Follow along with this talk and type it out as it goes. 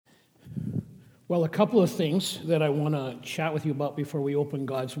Well, a couple of things that I want to chat with you about before we open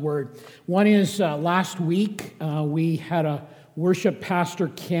God's Word. One is last week we had a worship pastor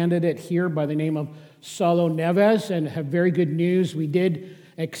candidate here by the name of Saulo Neves, and have very good news. We did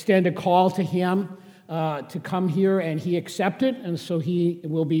extend a call to him to come here, and he accepted, and so he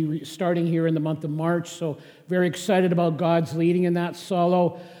will be starting here in the month of March. So very excited about God's leading in that.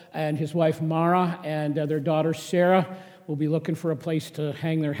 Saulo and his wife Mara and their daughter Sarah will be looking for a place to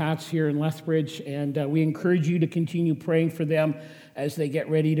hang their hats here in Lethbridge, and we encourage you to continue praying for them as they get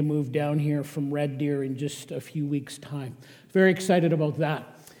ready to move down here from Red Deer in just a few weeks' time. Very excited about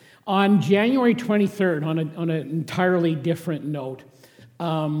that. On January 23rd, on an entirely different note,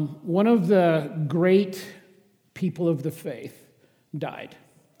 one of the great people of the faith died.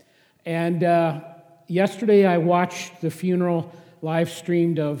 And yesterday I watched the funeral live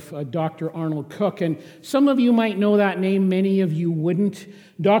streamed of Dr. Arnold Cook. And some of you might know that name, many of you wouldn't.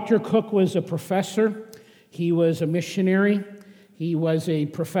 Dr. Cook was a professor. He was a missionary. He was a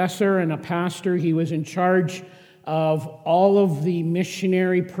professor and a pastor. He was in charge of all of the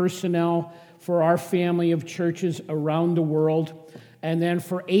missionary personnel for our family of churches around the world. And then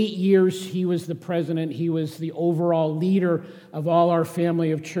for 8 years, he was the president. He was the overall leader of all our family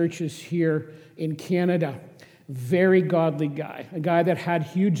of churches here in Canada. Very godly guy, a guy that had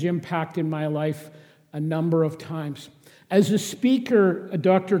huge impact in my life a number of times. As a speaker,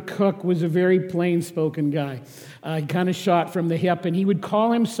 Dr. Cook was a very plain-spoken guy. He kind of shot from the hip, and he would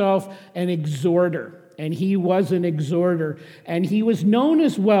call himself an exhorter, and he was an exhorter. And he was known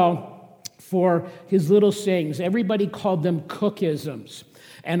as well for his little sayings. Everybody called them Cookisms.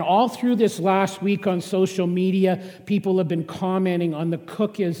 And all through this last week on social media, people have been commenting on the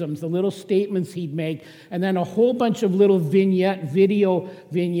Cookisms, the little statements he'd make, and then a whole bunch of little video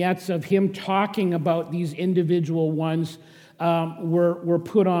vignettes of him talking about these individual ones were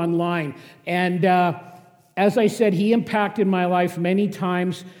put online. And as I said, he impacted my life many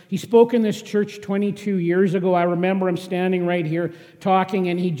times. He spoke in this church 22 years ago. I remember him standing right here talking,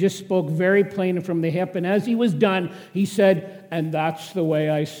 and he just spoke very plain from the hip. And as he was done, he said, "And that's the way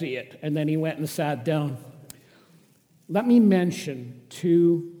I see it." And then he went and sat down. Let me mention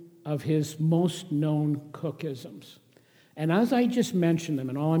two of his most known Cookisms. And as I just mentioned them,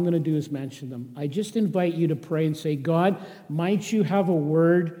 and all I'm going to do is mention them, I just invite you to pray and say, "God, might you have a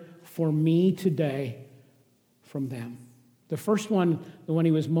word for me today from them." The first one, the one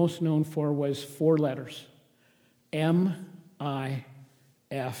he was most known for, was 4 letters. MIFG.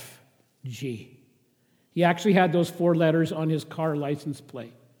 He actually had those 4 letters on his car license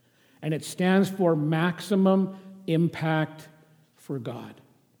plate. And it stands for Maximum Impact for God.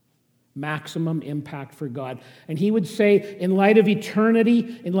 Maximum impact for God. And he would say, in light of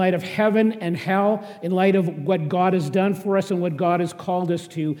eternity, in light of heaven and hell, in light of what God has done for us and what God has called us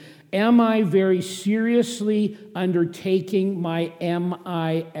to, am I very seriously undertaking my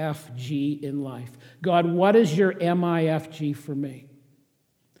MIFG in life? God, what is your MIFG for me?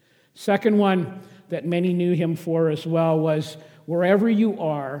 Second one that many knew him for as well was, wherever you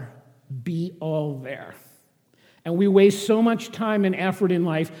are, be all there. And we waste so much time and effort in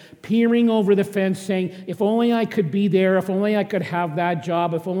life peering over the fence saying, if only I could be there, if only I could have that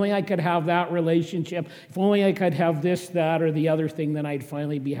job, if only I could have that relationship, if only I could have this, that, or the other thing, then I'd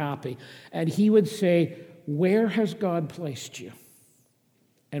finally be happy. And he would say, where has God placed you?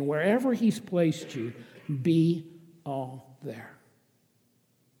 And wherever he's placed you, be all there.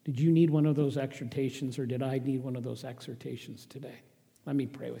 Did you need one of those exhortations, or did I need one of those exhortations today? Let me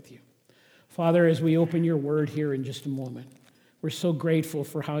pray with you. Father, as we open your word here in just a moment, we're so grateful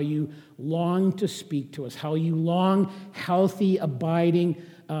for how you long to speak to us, how you long healthy, abiding,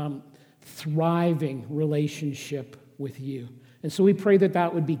 thriving relationship with you. And so we pray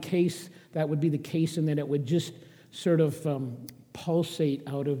that would be the case, and that it would just sort of pulsate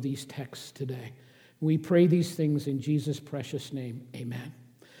out of these texts today. We pray these things in Jesus' precious name. Amen.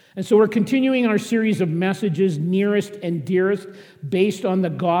 And so we're continuing our series of messages, Nearest and Dearest, based on the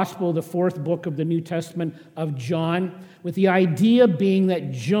Gospel, the 4th book of the New Testament of John, with the idea being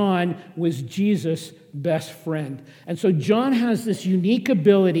that John was Jesus' best friend. And so John has this unique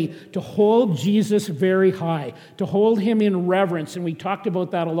ability to hold Jesus very high, to hold him in reverence, and we talked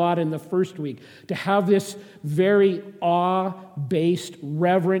about that a lot in the first week, to have this very awe-based,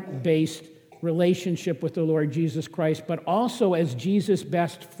 reverent-based relationship with the Lord Jesus Christ, but also as Jesus'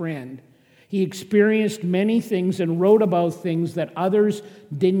 best friend. He experienced many things and wrote about things that others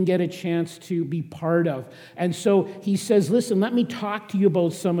didn't get a chance to be part of. And so he says, listen, let me talk to you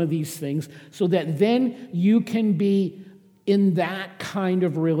about some of these things so that then you can be in that kind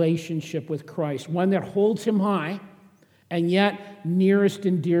of relationship with Christ, one that holds him high and yet nearest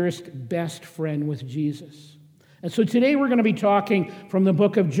and dearest best friend with Jesus. And so today we're going to be talking from the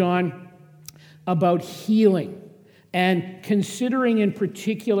book of John about healing and considering in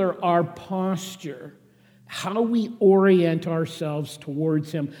particular our posture, how we orient ourselves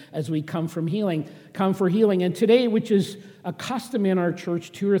towards him as we come for healing. And today, which is a custom in our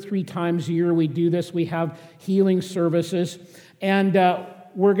church, 2 or 3 times a year we do this. We have healing services. And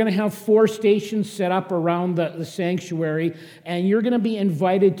we're going to have 4 stations set up around the sanctuary. And you're going to be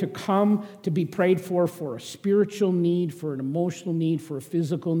invited to come to be prayed for a spiritual need, for an emotional need, for a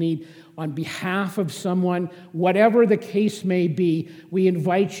physical need, on behalf of someone. Whatever the case may be, we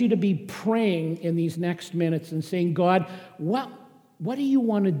invite you to be praying in these next minutes and saying, God, what do you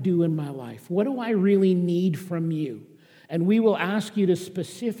want to do in my life? What do I really need from you? And we will ask you to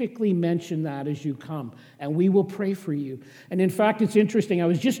specifically mention that as you come, and we will pray for you. And in fact, it's interesting. I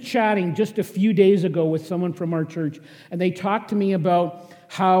was just chatting just a few days ago with someone from our church, and they talked to me about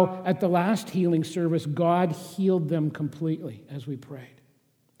how at the last healing service, God healed them completely as we prayed.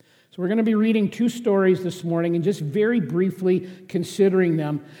 So we're going to be reading 2 stories this morning and just very briefly considering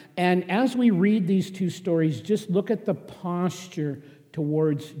them. And as we read these 2 stories, just look at the posture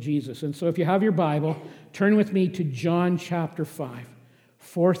towards Jesus. And so if you have your Bible, turn with me to John chapter 5,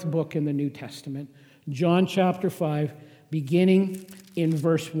 4th book in the New Testament. John chapter 5, beginning in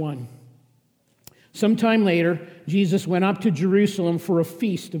verse 1. Sometime later, Jesus went up to Jerusalem for a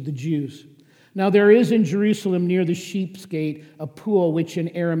feast of the Jews. Now there is in Jerusalem near the Sheep's Gate a pool which in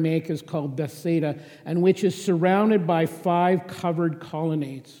Aramaic is called Bethsaida, and which is surrounded by 5 covered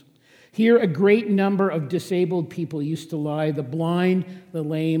colonnades. Here a great number of disabled people used to lie, the blind, the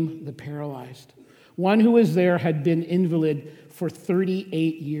lame, the paralyzed. One who was there had been invalid for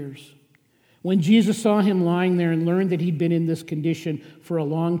 38 years. When Jesus saw him lying there and learned that he'd been in this condition for a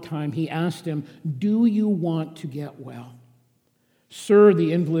long time, he asked him, "Do you want to get well?" "Sir,"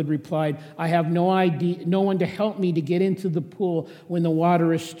 the invalid replied, "I have no one to help me to get into the pool when the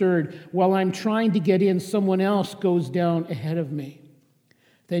water is stirred. While I'm trying to get in, someone else goes down ahead of me."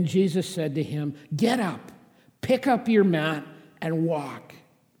 Then Jesus said to him, "Get up, pick up your mat, and walk."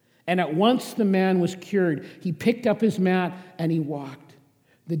 And at once the man was cured. He picked up his mat and he walked.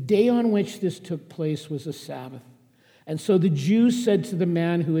 The day on which this took place was a Sabbath. And so the Jews said to the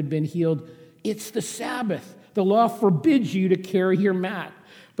man who had been healed, "It's the Sabbath. The law forbids you to carry your mat."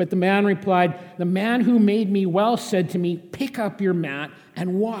 But the man replied, "The man who made me well said to me, 'Pick up your mat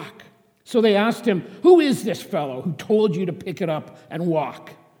and walk.'" So they asked him, "Who is this fellow who told you to pick it up and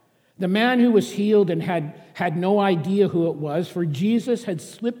walk?" The man who was healed and had no idea who it was, for Jesus had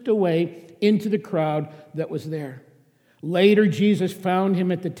slipped away into the crowd that was there. Later, Jesus found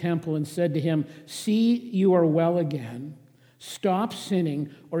him at the temple and said to him, "See, you are well again. Stop sinning,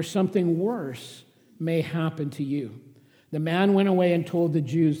 or something worse may happen to you." The man went away and told the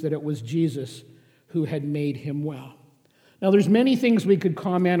Jews that it was Jesus who had made him well. Now, there's many things we could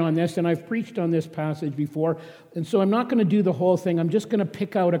comment on this, and I've preached on this passage before, and so I'm not going to do the whole thing. I'm just going to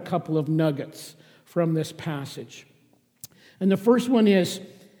pick out a couple of nuggets from this passage. And the first one is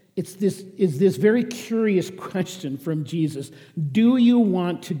this very curious question from Jesus: do you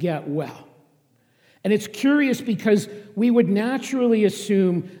want to get well? And it's curious because we would naturally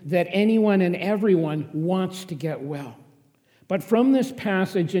assume that anyone and everyone wants to get well. But from this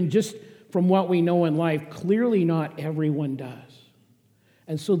passage, and just from what we know in life, clearly not everyone does.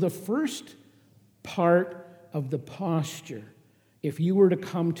 And so the first part of the posture, if you were to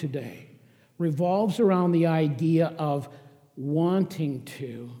come today, revolves around the idea of wanting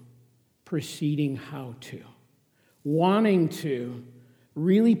to preceding how to. Wanting to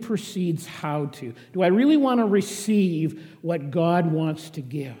really precedes how to. Do I really want to receive what God wants to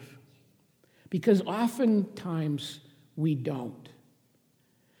give? Because oftentimes we don't.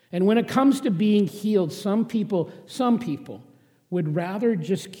 And when it comes to being healed, some people would rather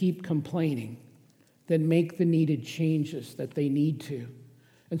just keep complaining than make the needed changes that they need to.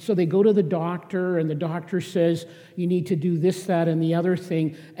 And so they go to the doctor, and the doctor says, you need to do this, that, and the other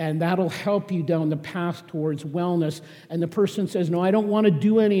thing, and that'll help you down the path towards wellness. And the person says, no, I don't want to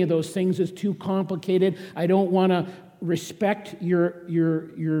do any of those things. It's too complicated. I don't want to respect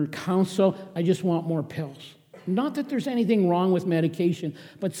your counsel. I just want more pills. Not that there's anything wrong with medication,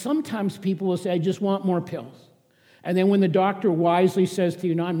 but sometimes people will say, I just want more pills. And then when the doctor wisely says to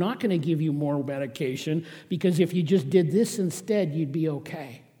you, no, I'm not going to give you more medication because if you just did this instead, you'd be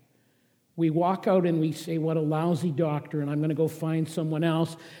okay. We walk out and we say, what a lousy doctor, and I'm going to go find someone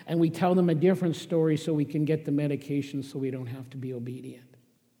else, and we tell them a different story so we can get the medication so we don't have to be obedient.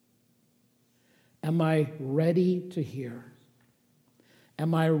 Am I ready to hear?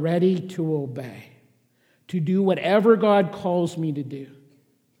 Am I ready to obey? to do whatever God calls me to do.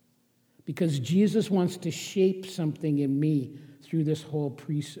 Because Jesus wants to shape something in me through this whole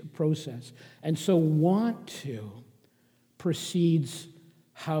process. And so want to precedes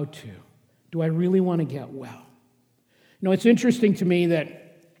how to. Do I really want to get well? You know, it's interesting to me that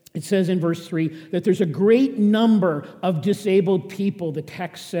it says in verse 3 that there's a great number of disabled people, the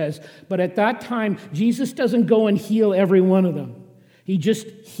text says. But at that time, Jesus doesn't go and heal every one of them. He just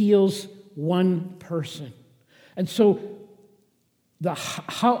heals one person. And so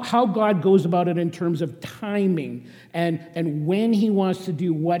how God goes about it in terms of timing and when he wants to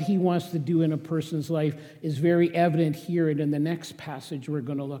do what he wants to do in a person's life is very evident here and in the next passage we're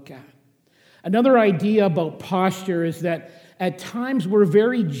going to look at. Another idea about posture is that at times we're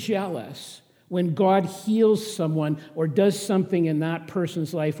very jealous when God heals someone or does something in that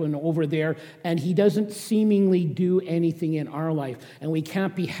person's life when over there, and he doesn't seemingly do anything in our life. And we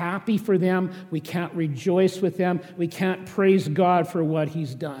can't be happy for them. We can't rejoice with them. We can't praise God for what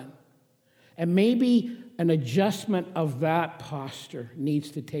he's done. And maybe an adjustment of that posture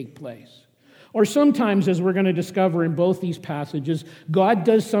needs to take place. Or sometimes, as we're going to discover in both these passages, God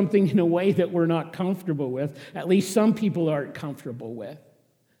does something in a way that we're not comfortable with. At least some people aren't comfortable with.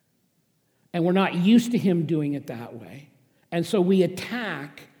 And we're not used to him doing it that way. And so we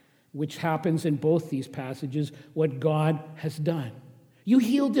attack, which happens in both these passages, what God has done. You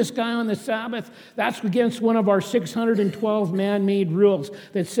healed this guy on the Sabbath. That's against one of our 612 man-made rules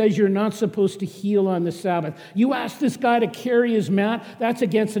that says you're not supposed to heal on the Sabbath. You asked this guy to carry his mat. That's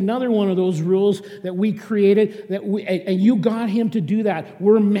against another one of those rules that we created, and you got him to do that.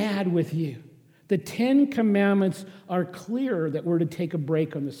 We're mad with you. The 10 Commandments are clear that we're to take a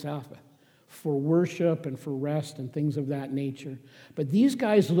break on the Sabbath for worship and for rest and things of that nature. But these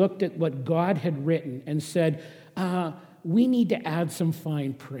guys looked at what God had written and said, we need to add some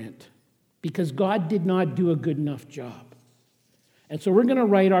fine print because God did not do a good enough job. And so we're going to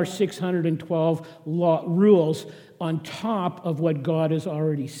write our 612 rules on top of what God has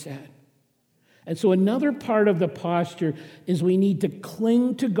already said. And so another part of the posture is we need to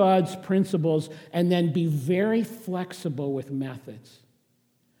cling to God's principles and then be very flexible with methods.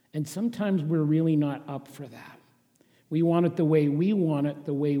 And sometimes we're really not up for that. We want it the way we want it,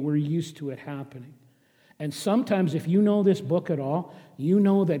 the way we're used to it happening. And sometimes, if you know this book at all, you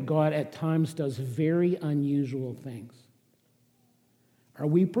know that God at times does very unusual things. Are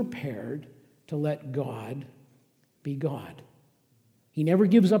we prepared to let God be God? He never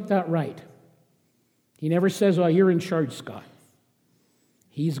gives up that right. He never says, oh, you're in charge, Scott.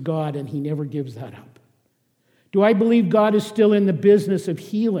 He's God, and he never gives that up. Do I believe God is still in the business of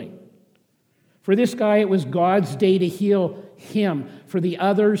healing? For this guy, it was God's day to heal him. For the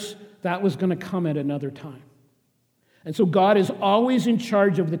others, that was going to come at another time. And so God is always in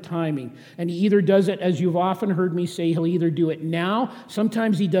charge of the timing. And he either does it, as you've often heard me say, he'll either do it now.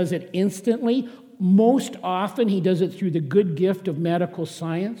 Sometimes he does it instantly. Most often he does it through the good gift of medical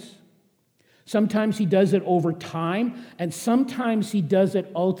science. Sometimes he does it over time, and sometimes he does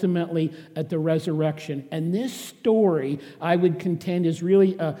it ultimately at the resurrection. And this story, I would contend, is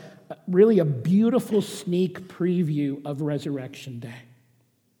really a beautiful sneak preview of Resurrection Day.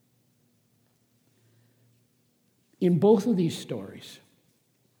 In both of these stories,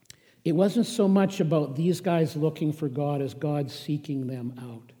 it wasn't so much about these guys looking for God as God seeking them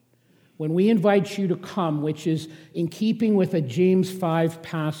out. When we invite you to come, which is in keeping with a James 5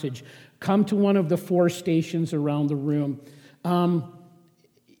 passage, come to one of the 4 stations around the room.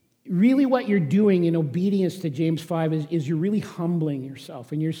 Really what you're doing in obedience to James 5 is you're really humbling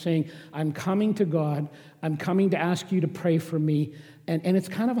yourself. And you're saying, I'm coming to God. I'm coming to ask you to pray for me. And it's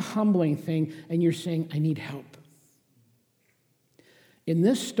kind of a humbling thing. And you're saying, I need help. In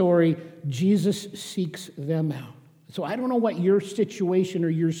this story, Jesus seeks them out. So I don't know what your situation or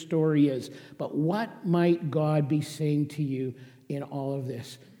your story is, but what might God be saying to you in all of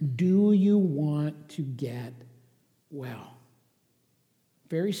this? Do you want to get well?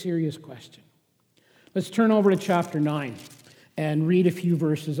 Very serious question. Let's turn over to chapter 9 and read a few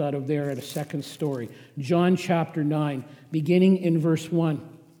verses out of there at a second story. John chapter 9, beginning in verse 1.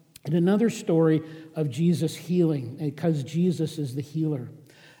 And another story of Jesus healing, because Jesus is the healer.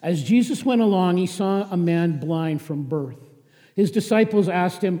 As Jesus went along, he saw a man blind from birth. His disciples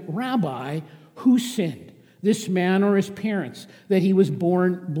asked him, Rabbi, who sinned, this man or his parents, that he was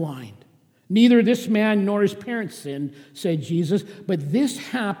born blind? Neither this man nor his parents sinned, said Jesus, but this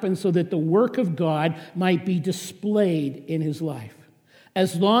happened so that the work of God might be displayed in his life.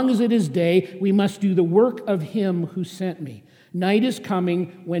 As long as it is day, we must do the work of him who sent me. Night is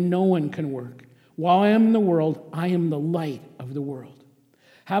coming when no one can work. While I am in the world, I am the light of the world.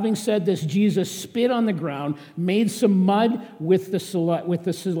 Having said this, Jesus spit on the ground, made some mud with the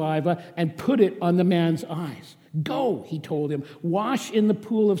saliva, and put it on the man's eyes. Go, he told him, wash in the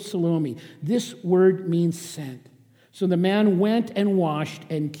pool of Siloam. This word means sent. So the man went and washed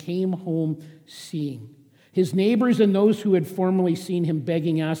and came home seeing. His neighbors and those who had formerly seen him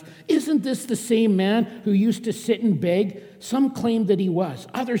begging asked, "Isn't this the same man who used to sit and beg?" Some claimed that he was.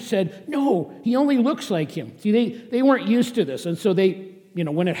 Others said, "No, he only looks like him." See, they weren't used to this, and so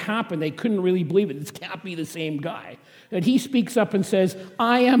when it happened, they couldn't really believe it. This can't be the same guy. And he speaks up and says,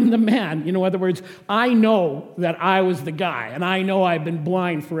 "I am the man." In other words, I know that I was the guy, and I know I've been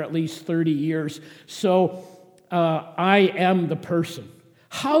blind for at least 30 years, so I am the person.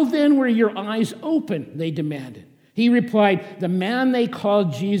 "How then were your eyes open?" they demanded. He replied, "The man they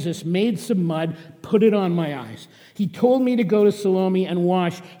called Jesus made some mud, put it on my eyes. He told me to go to Siloam and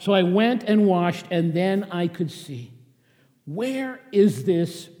wash, so I went and washed, and then I could see." "Where is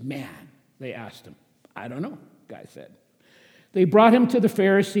this man?" they asked him. "I don't know," the guy said. They brought him to the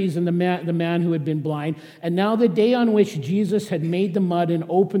Pharisees and the man who had been blind, and now the day on which Jesus had made the mud and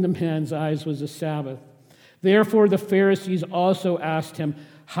opened the man's eyes was a Sabbath. Therefore the Pharisees also asked him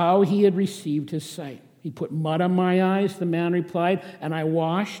how he had received his sight. "He put mud on my eyes," the man replied, "and I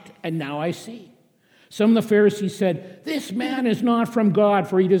washed, and now I see." Some of the Pharisees said, "This man is not from God,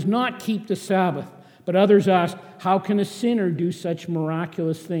 for he does not keep the Sabbath." But others asked, "How can a sinner do such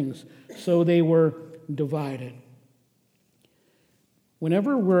miraculous things?" So they were divided.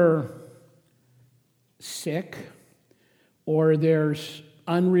 Whenever we're sick or there's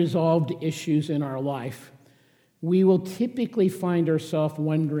unresolved issues in our life, we will typically find ourselves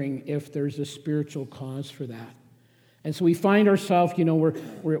wondering if there's a spiritual cause for that. And so we find ourselves,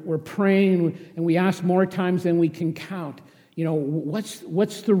 we're praying, and we ask more times than we can count.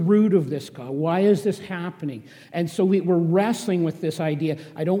 What's the root of this, God? Why is this happening? And so we're wrestling with this idea.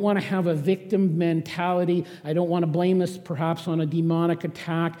 I don't want to have a victim mentality. I don't want to blame this perhaps on a demonic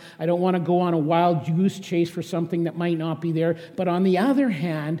attack. I don't want to go on a wild goose chase for something that might not be there. But on the other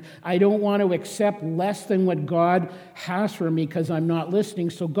hand, I don't want to accept less than what God has for me because I'm not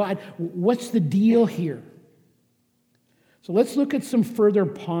listening. So God, what's the deal here? So let's look at some further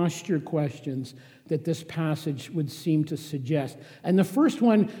posture questions that this passage would seem to suggest. And the first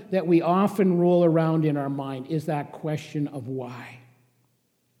one that we often roll around in our mind is that question of why.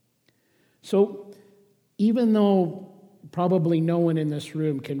 So even though probably no one in this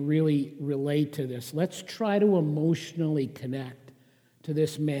room can really relate to this, let's try to emotionally connect to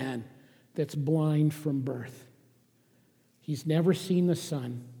this man that's blind from birth. He's never seen the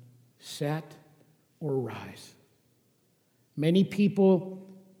sun set or rise. Many people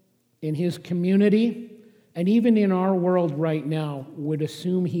in his community, and even in our world right now, would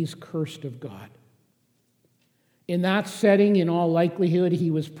assume he's cursed of God. In that setting, in all likelihood,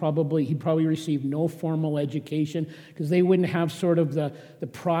 he probably received no formal education because they wouldn't have sort of the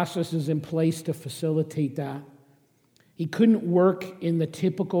processes in place to facilitate that. He couldn't work in the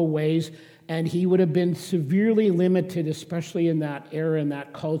typical ways, and he would have been severely limited, especially in that era, in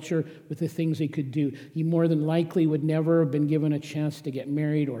that culture, with the things he could do. He more than likely would never have been given a chance to get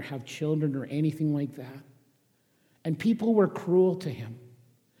married or have children or anything like that. And people were cruel to him.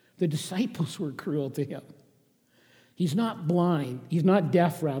 The disciples were cruel to him. He's not blind. He's not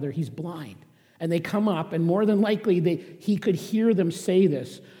deaf, rather. He's blind. And they come up, and more than likely, he could hear them say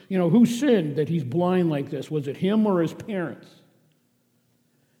this. Who sinned that he's blind like this? Was it him or his parents?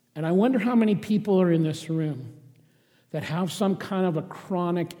 And I wonder how many people are in this room that have some kind of a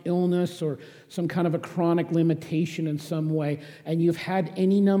chronic illness or some kind of a chronic limitation in some way, and you've had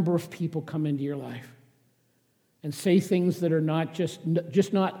any number of people come into your life and say things that are not just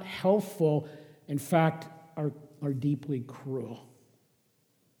not helpful, in fact, are deeply cruel.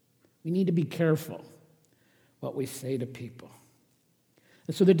 We need to be careful what we say to people.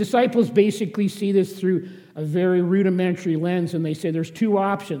 And so the disciples basically see this through a very rudimentary lens, and they say there's two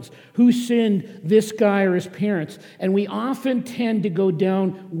options. Who sinned, this guy or his parents? And we often tend to go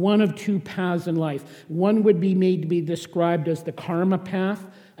down one of two paths in life. One would be made to be described as the karma path,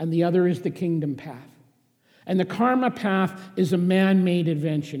 and the other is the kingdom path. And the karma path is a man-made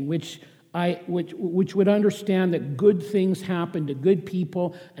invention, which would understand that good things happen to good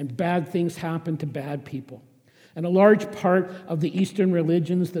people and bad things happen to bad people. And a large part of the Eastern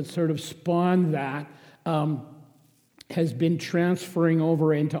religions that sort of spawned that has been transferring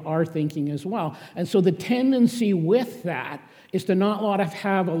over into our thinking as well. And so the tendency with that is to not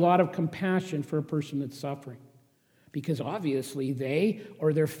have a lot of compassion for a person that's suffering, because obviously they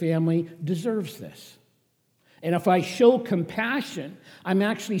or their family deserves this. And if I show compassion, I'm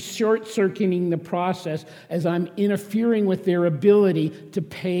actually short-circuiting the process as I'm interfering with their ability to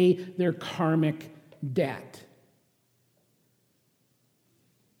pay their karmic debt.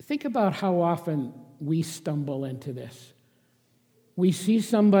 Think about how often we stumble into this. We see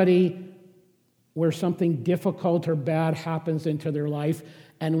somebody where something difficult or bad happens into their life,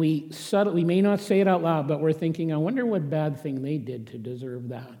 and we may not say it out loud, but we're thinking, I wonder what bad thing they did to deserve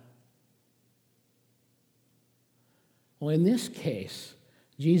that. Well, in this case,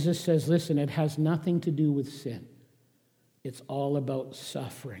 Jesus says, listen, it has nothing to do with sin. It's all about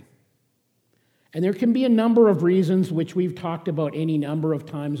suffering. And there can be a number of reasons, which we've talked about any number of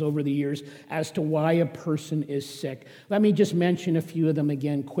times over the years, as to why a person is sick. Let me just mention a few of them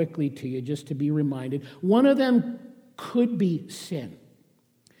again quickly to you, just to be reminded. One of them could be sin.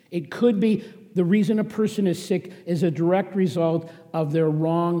 It could be the reason a person is sick is a direct result of their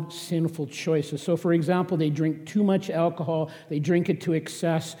wrong, sinful choices. So, for example, they drink too much alcohol, they drink it to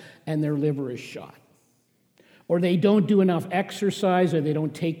excess, and their liver is shot. Or they don't do enough exercise, or they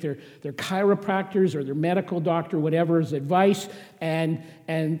don't take their chiropractors or their medical doctor, whatever's advice, and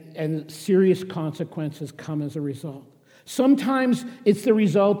serious consequences come as a result. Sometimes it's the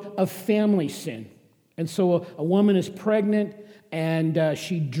result of family sin. And so a woman is pregnant, and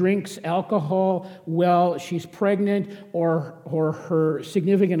she drinks alcohol while she's pregnant, or her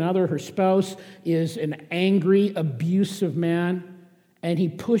significant other, her spouse, is an angry, abusive man, and he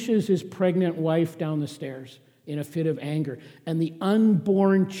pushes his pregnant wife down the stairs in a fit of anger. And the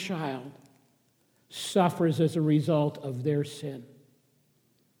unborn child suffers as a result of their sin.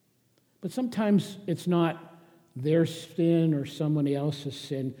 But sometimes it's not their sin or someone else's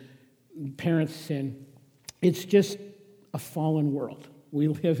sin, parents' sin. It's just a fallen world. We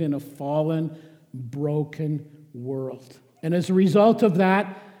live in a fallen, broken world. And as a result of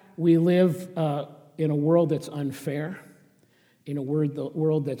that, we live in a world that's unfair, in a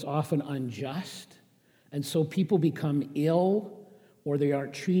world that's often unjust. And so people become ill, or they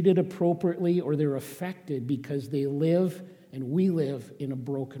aren't treated appropriately, or they're affected because they live, and we live, in a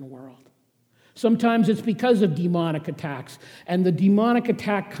broken world. Sometimes it's because of demonic attacks. And the demonic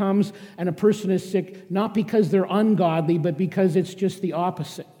attack comes and a person is sick not because they're ungodly, but because it's just the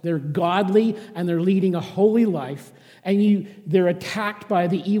opposite. They're godly and they're leading a holy life, and they're attacked by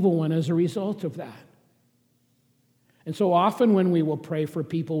the evil one as a result of that. And so often when we will pray for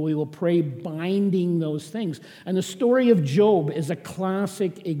people, we will pray binding those things. And the story of Job is a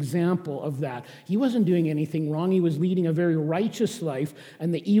classic example of that. He wasn't doing anything wrong. He was leading a very righteous life,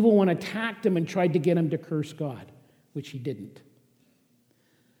 and the evil one attacked him and tried to get him to curse God, which he didn't.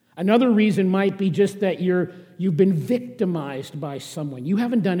 Another reason might be just that you've been victimized by someone. You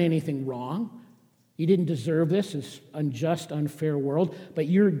haven't done anything wrong. You didn't deserve this. It's unjust, unfair world, but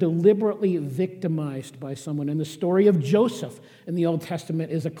you're deliberately victimized by someone. And the story of Joseph in the Old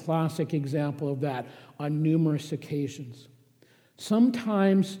Testament is a classic example of that on numerous occasions.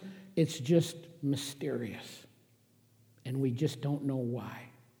 Sometimes it's just mysterious, and we just don't know why.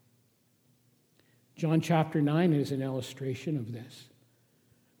 John chapter 9 is an illustration of this.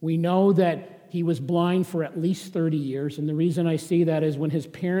 We know that he was blind for at least 30 years, and the reason I see that is when his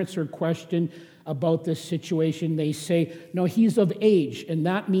parents are questioned about this situation, they say, no, he's of age, and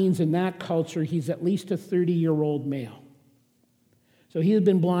that means in that culture he's at least a 30-year-old male. So he has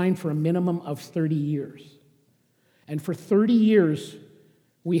been blind for a minimum of 30 years. And for 30 years,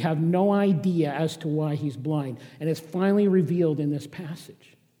 we have no idea as to why he's blind, and it's finally revealed in this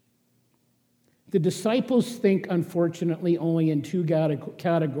passage. The disciples think, unfortunately, only in two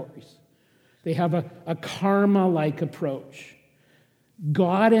categories. They have a karma-like approach.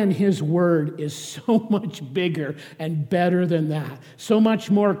 God and his word is so much bigger and better than that. So much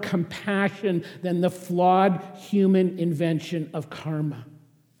more compassion than the flawed human invention of karma.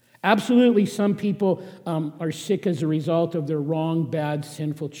 Absolutely, some people are sick as a result of their wrong, bad,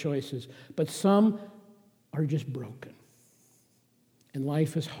 sinful choices. But some are just broken. And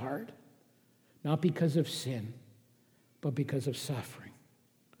life is hard. Not because of sin, but because of suffering.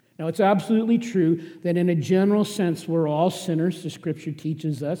 Now, it's absolutely true that in a general sense, we're all sinners, the Scripture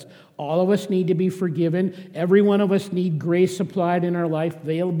teaches us. All of us need to be forgiven. Every one of us need grace applied in our life,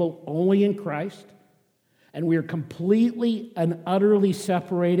 available only in Christ. And we are completely and utterly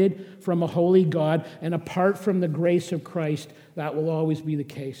separated from a holy God, and apart from the grace of Christ, that will always be the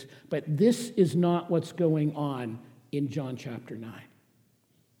case. But this is not what's going on in John chapter 9.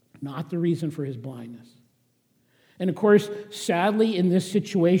 Not the reason for his blindness. And of course, sadly, in this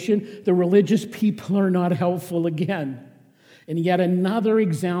situation, the religious people are not helpful again. And yet another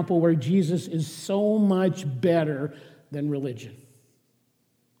example where Jesus is so much better than religion.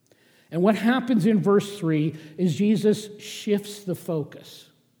 And what happens in verse 3 is Jesus shifts the focus.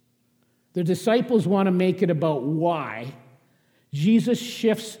 The disciples want to make it about why. Jesus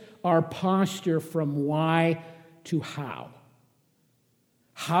shifts our posture from why to how.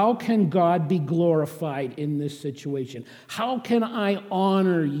 How can God be glorified in this situation? How can I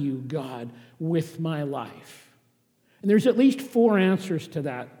honor you, God, with my life? And there's at least 4 answers to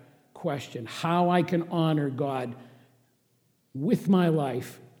that question. How I can honor God with my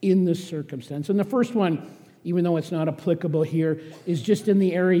life in this circumstance. And the first one, even though it's not applicable here, is just in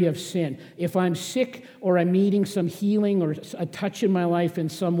the area of sin. If I'm sick or I'm needing some healing or a touch in my life in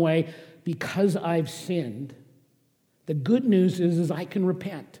some way because I've sinned, the good news is I can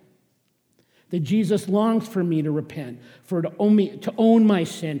repent. That Jesus longs for me to repent, to own my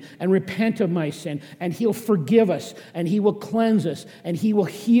sin and repent of my sin, and he'll forgive us, and he will cleanse us, and he will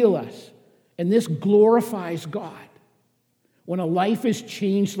heal us. And this glorifies God. When a life is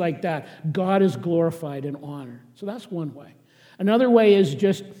changed like that, God is glorified and honored. So that's one way. Another way is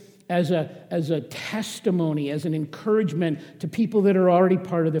just as a testimony, as an encouragement to people that are already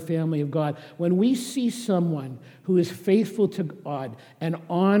part of the family of God. When we see someone who is faithful to God and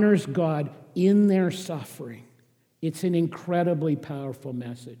honors God in their suffering, it's an incredibly powerful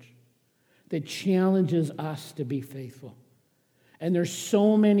message that challenges us to be faithful. And there's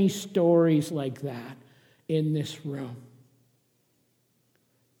so many stories like that in this room.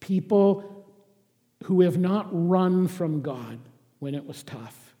 People who have not run from God when it was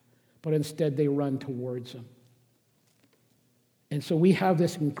tough, but instead they run towards him. And so we have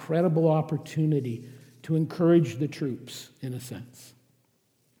this incredible opportunity to encourage the troops, in a sense.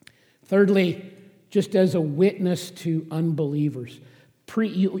 Thirdly, just as a witness to unbelievers,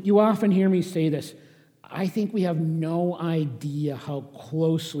 you often hear me say this, I think we have no idea how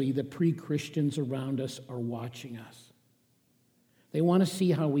closely the pre-Christians around us are watching us. They want to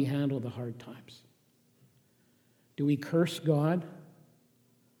see how we handle the hard times. Do we curse God?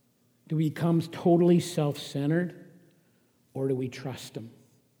 Do we become totally self-centered? Or do we trust him?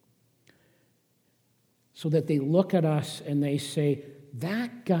 So that they look at us and they say,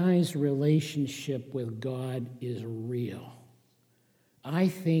 that guy's relationship with God is real. I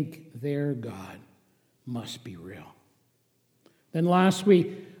think their God must be real. Then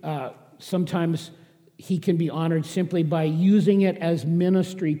lastly, sometimes he can be honored simply by using it as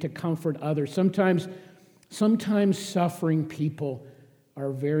ministry to comfort others. Sometimes suffering people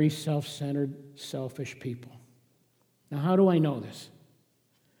are very self-centered, selfish people. Now, how do I know this?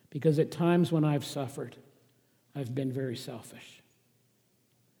 Because at times when I've suffered, I've been very selfish.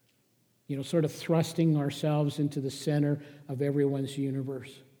 Sort of thrusting ourselves into the center of everyone's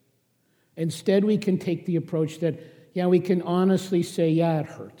universe. Instead, we can take the approach that, we can honestly say, it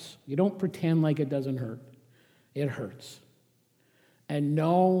hurts. You don't pretend like it doesn't hurt. It hurts. And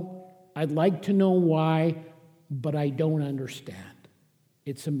no, I'd like to know why, but I don't understand.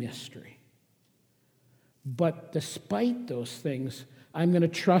 It's a mystery. But despite those things, I'm going to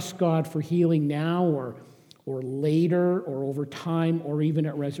trust God for healing now or later or over time or even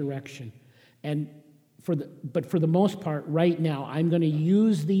at resurrection. But for the most part, right now, I'm going to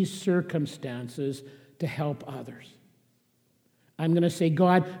use these circumstances to help others. I'm going to say,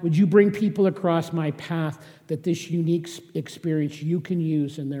 God, would you bring people across my path that this unique experience you can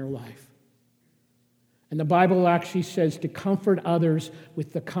use in their life? And the Bible actually says to comfort others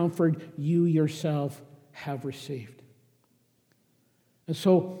with the comfort you yourself have received. And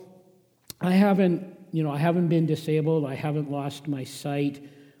so I haven't been disabled. I haven't lost my sight.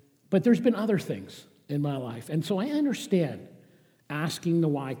 But there's been other things in my life. And so I understand asking the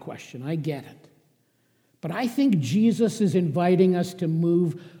why question. I get it. But I think Jesus is inviting us to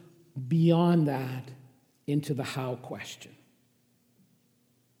move beyond that into the how question.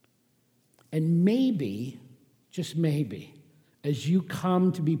 And maybe, just maybe, as you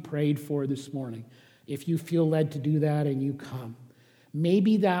come to be prayed for this morning, if you feel led to do that and you come,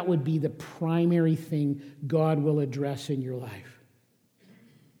 maybe that would be the primary thing God will address in your life.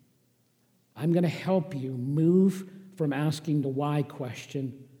 I'm going to help you move from asking the why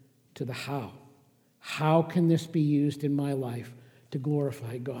question to the how. How can this be used in my life to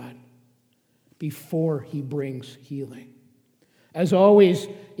glorify God before he brings healing? As always,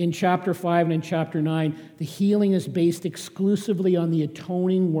 in chapter 5 and in chapter 9, the healing is based exclusively on the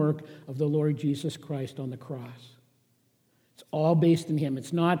atoning work of the Lord Jesus Christ on the cross. It's all based in him.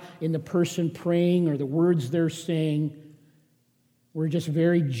 It's not in the person praying or the words they're saying. We're just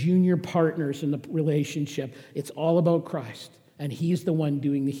very junior partners in the relationship. It's all about Christ, and he's the one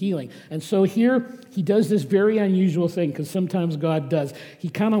doing the healing. And so here, he does this very unusual thing, because sometimes God does. He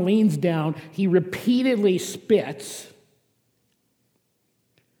kind of leans down. He repeatedly spits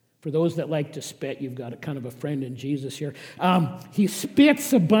For those that like to spit, you've got a kind of a friend in Jesus here. He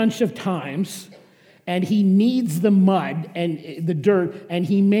spits a bunch of times, and he kneads the mud and the dirt, and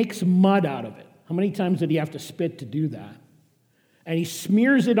he makes mud out of it. How many times did he have to spit to do that? And he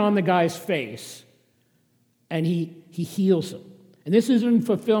smears it on the guy's face, and he heals him. And this is in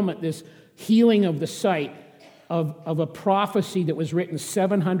fulfillment, this healing of the sight of a prophecy that was written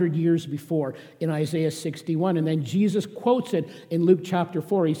 700 years before in Isaiah 61. And then Jesus quotes it in Luke chapter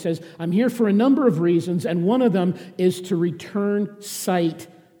 4. He says, I'm here for a number of reasons, and one of them is to return sight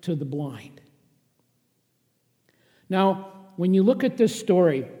to the blind. Now, when you look at this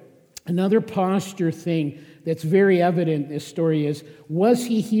story, another posture thing that's very evident in this story is, was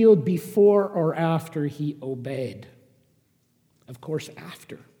he healed before or after he obeyed? Of course,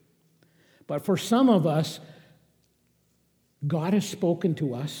 after. But for some of us, God has spoken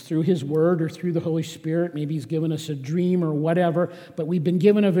to us through his word or through the Holy Spirit. Maybe he's given us a dream or whatever, but we've been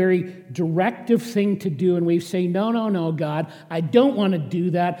given a very directive thing to do, and we say, no, God, I don't want to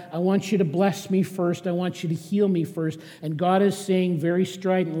do that. I want you to bless me first. I want you to heal me first. And God is saying very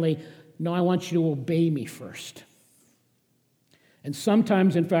stridently, no, I want you to obey me first. And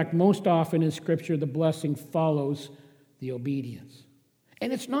sometimes, in fact, most often in Scripture, the blessing follows the obedience.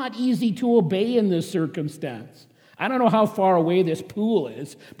 And it's not easy to obey in this circumstance. I don't know how far away this pool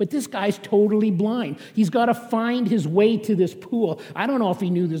is, but this guy's totally blind. He's got to find his way to this pool. I don't know if he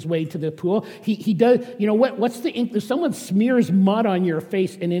knew his way to the pool. He does, you know what? If someone smears mud on your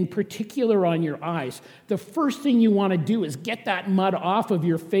face, and in particular on your eyes, the first thing you want to do is get that mud off of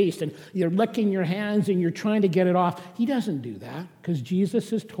your face, and you're licking your hands and you're trying to get it off. He doesn't do that because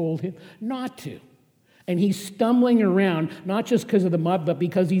Jesus has told him not to. And he's stumbling around, not just because of the mud, but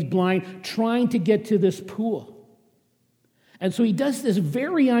because he's blind, trying to get to this pool. And so he does this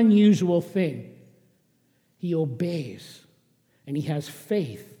very unusual thing. He obeys, and he has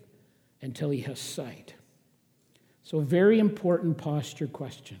faith until he has sight. So a very important posture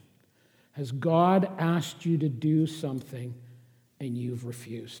question. Has God asked you to do something and you've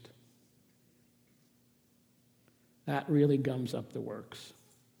refused? That really gums up the works.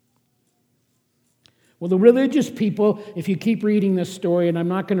 Well, the religious people, if you keep reading this story, and I'm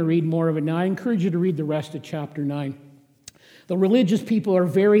not going to read more of it now, I encourage you to read the rest of chapter 9. The religious people are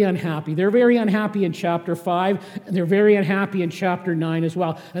very unhappy. They're very unhappy in chapter 5, and they're very unhappy in chapter 9 as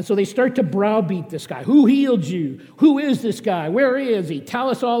well. And so they start to browbeat this guy. Who healed you? Who is this guy? Where is he? Tell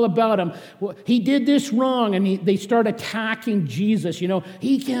us all about him. Well, he did this wrong, and they start attacking Jesus. You know,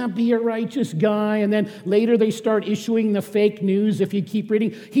 he can't be a righteous guy. And then later they start issuing the fake news, if you keep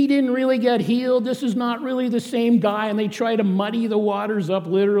reading. He didn't really get healed. This is not really the same guy. And they try to muddy the waters up,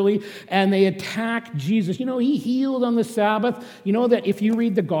 literally, and they attack Jesus. You know, he healed on the Sabbath. You know that if you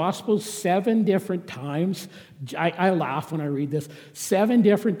read the Gospels 7 different times, I laugh when I read this, 7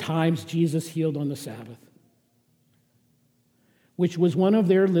 different times Jesus healed on the Sabbath, which was one of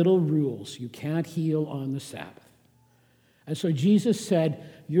their little rules. You can't heal on the Sabbath. And so Jesus said,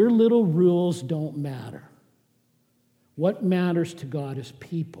 your little rules don't matter. What matters to God is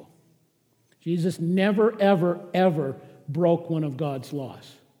people. Jesus never, ever, ever broke one of God's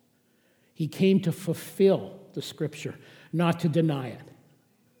laws. He came to fulfill the Scripture, not to deny it.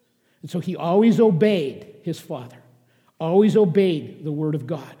 And so he always obeyed his Father, always obeyed the Word of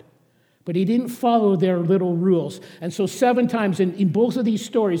God. But he didn't follow their little rules. And so 7 times in both of these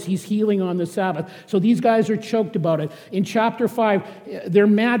stories, he's healing on the Sabbath. So these guys are choked about it. In chapter 5, they're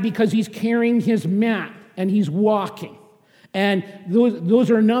mad because he's carrying his mat and he's walking. And those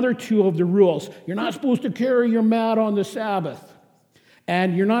are another 2 of the rules. You're not supposed to carry your mat on the Sabbath.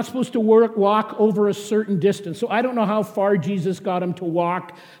 And you're not supposed to walk over a certain distance. So I don't know how far Jesus got him to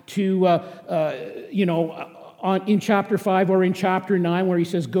walk to, in chapter 5 or in chapter 9 where he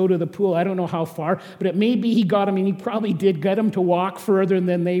says, go to the pool. I don't know how far, but it may be he got him, and he probably did get him to walk further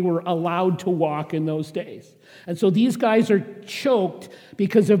than they were allowed to walk in those days. And so these guys are choked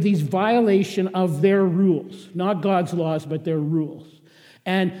because of these violation of their rules, not God's laws, but their rules.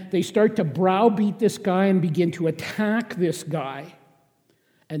 And they start to browbeat this guy and begin to attack this guy.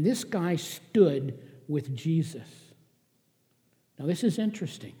 And this guy stood with Jesus. Now, this is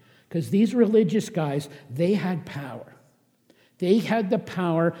interesting because these religious guys, they had power. They had the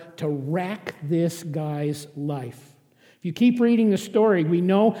power to wreck this guy's life. If you keep reading the story, we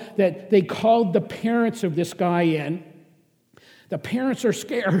know that they called the parents of this guy in. The parents are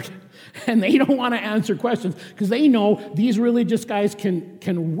scared, and they don't want to answer questions because they know these religious guys can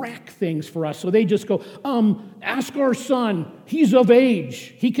wreck things for us. So they just go, ask our son. He's of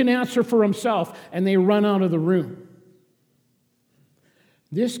age. He can answer for himself. And they run out of the room.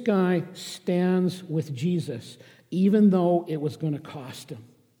 This guy stands with Jesus, even though it was going to cost him.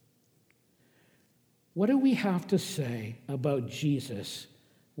 What do we have to say about Jesus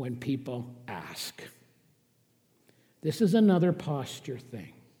when people ask? This is another posture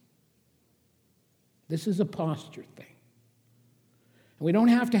thing. This is a posture thing. We don't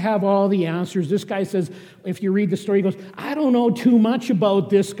have to have all the answers. This guy says, if you read the story, he goes, I don't know too much about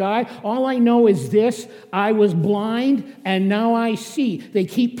this guy. All I know is this: I was blind and now I see. They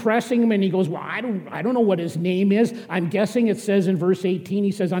keep pressing him and he goes, well, I don't know what his name is. I'm guessing, it says in verse 18,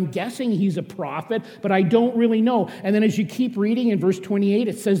 he says, I'm guessing he's a prophet, but I don't really know. And then as you keep reading in verse 28,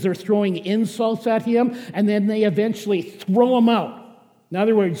 it says they're throwing insults at him and then they eventually throw him out. In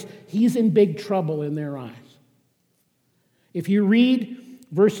other words, he's in big trouble in their eyes. If you read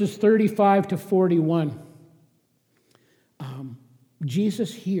verses 35 to 41,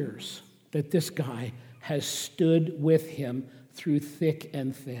 Jesus hears that this guy has stood with him through thick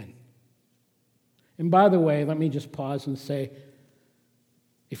and thin. And by the way, let me just pause and say,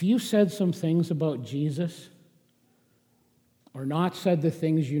 if you said some things about Jesus or not said the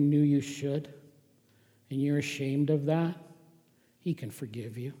things you knew you should, and you're ashamed of that, he can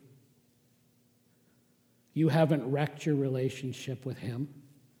forgive you. You haven't wrecked your relationship with him.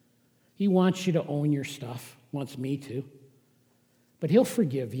 He wants you to own your stuff, wants me to. But he'll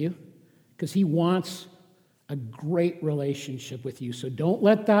forgive you because he wants a great relationship with you. So don't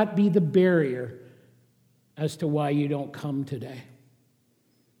let that be the barrier as to why you don't come today.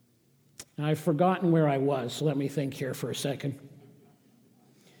 Now, I've forgotten where I was, so let me think here for a second.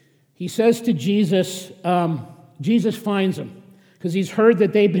 He says to Jesus, Jesus finds him, because he's heard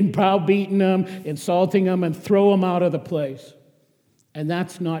that they've been browbeating him, insulting him, and throw him out of the place. And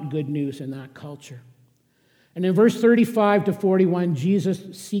that's not good news in that culture. And in verse 35 to 41,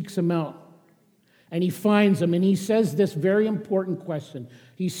 Jesus seeks him out. And he finds him, and he says this very important question.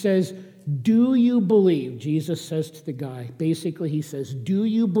 He says, do you believe? Jesus says to the guy, basically he says, do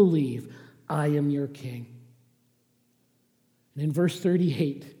you believe I am your king? And in verse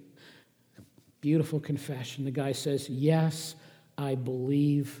 38, beautiful confession, the guy says, yes, I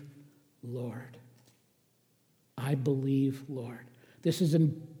believe, Lord. I believe, Lord. This is a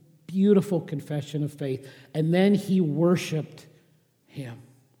beautiful confession of faith. And then he worshiped him.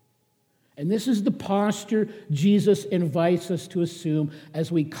 And this is the posture Jesus invites us to assume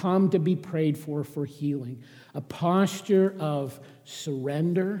as we come to be prayed for healing. A posture of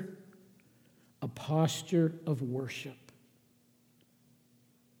surrender, a posture of worship.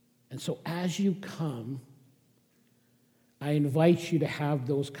 And so as you come, I invite you to have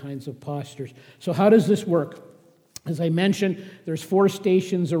those kinds of postures. So how does this work? As I mentioned, there's 4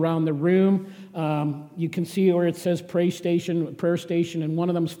 stations around the room. You can see where it says prayer station, and one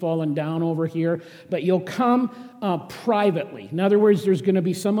of them's fallen down over here. But you'll come privately. In other words, there's going to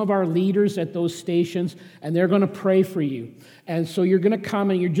be some of our leaders at those stations, and they're going to pray for you. And so you're going to come,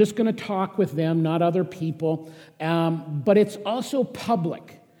 and you're just going to talk with them, not other people. But it's also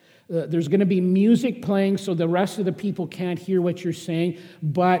public. There's going to be music playing so the rest of the people can't hear what you're saying,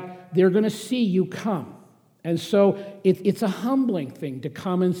 but they're going to see you come. And so it's a humbling thing to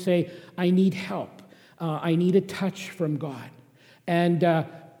come and say, I need help. I need a touch from God. And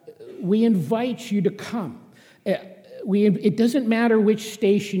we invite you to come. It doesn't matter which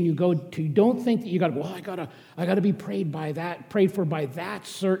station you go to. Don't think that you got, well, I got to be prayed for by that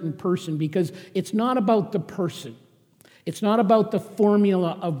certain person, because it's not about the person. It's not about the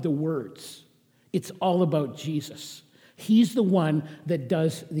formula of the words. It's all about Jesus. He's the one that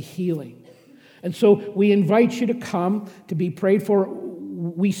does the healing. And so we invite you to come to be prayed for.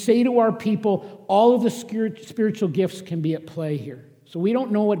 We say to our people, all of the spiritual gifts can be at play here. So we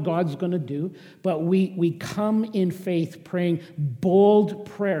don't know what God's going to do, but we come in faith praying bold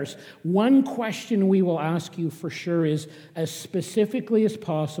prayers. One question we will ask you for sure is, as specifically as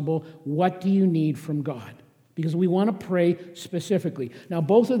possible, what do you need from God? Because we want to pray specifically. Now,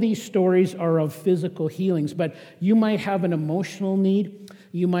 both of these stories are of physical healings, but you might have an emotional need.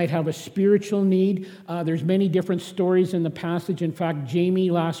 You might have a spiritual need. There's many different stories in the passage. In fact,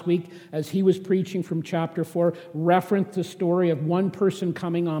 Jamie last week, as he was preaching from chapter 4, referenced the story of one person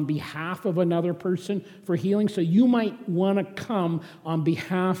coming on behalf of another person for healing. So you might want to come on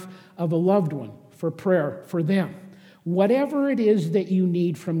behalf of a loved one for prayer for them. Whatever it is that you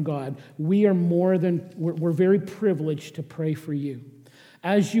need from God, we're very privileged to pray for you.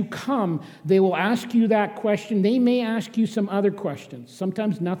 As you come, they will ask you that question. They may ask you some other questions.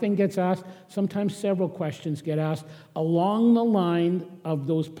 Sometimes nothing gets asked. Sometimes several questions get asked along the line of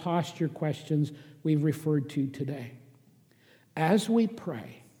those posture questions we've referred to today. As we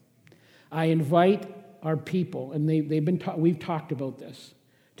pray, I invite our people, and we've talked about this,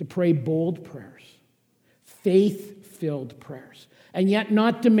 to pray bold prayers, faith-filled prayers, and yet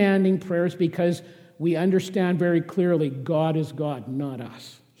not demanding prayers, because we understand very clearly God is God, not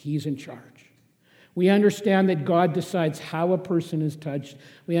us. He's in charge. We understand that God decides how a person is touched.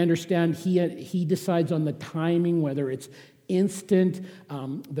 We understand He decides on the timing, whether it's instant,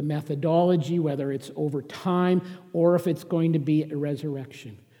 the methodology, whether it's over time, or if it's going to be a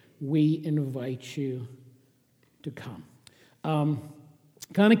resurrection. We invite you to come.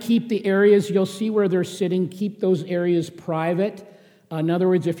 Kind of keep the areas, you'll see where they're sitting, keep those areas private. In other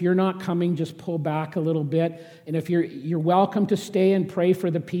words, if you're not coming, just pull back a little bit. And if you're welcome to stay and pray for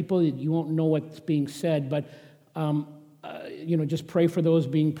the people. You won't know what's being said, but just pray for those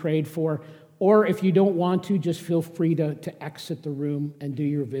being prayed for. Or if you don't want to, just feel free to exit the room and do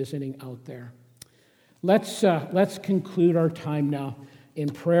your visiting out there. Let's conclude our time now in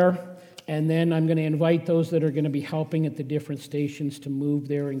prayer, and then I'm going to invite those that are going to be helping at the different stations to move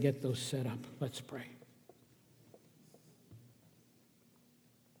there and get those set up. Let's pray.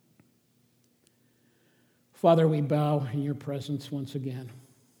 Father, we bow in your presence once again.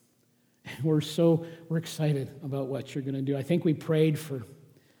 We're excited about what you're going to do. I think we prayed for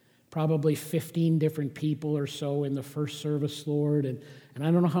probably 15 different people or so in the first service, Lord, and I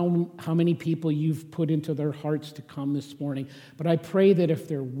don't know how many people you've put into their hearts to come this morning, but I pray that if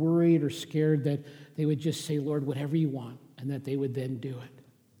they're worried or scared, that they would just say, Lord, whatever you want, and that they would then do it.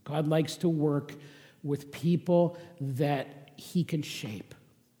 God likes to work with people that he can shape.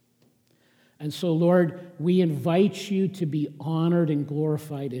 And so, Lord, we invite you to be honored and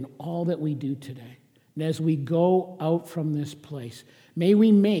glorified in all that we do today. And as we go out from this place, may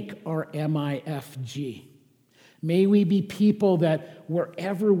we make our MIFG. May we be people that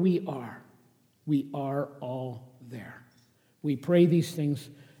wherever we are all there. We pray these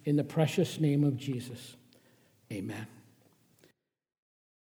things in the precious name of Jesus. Amen.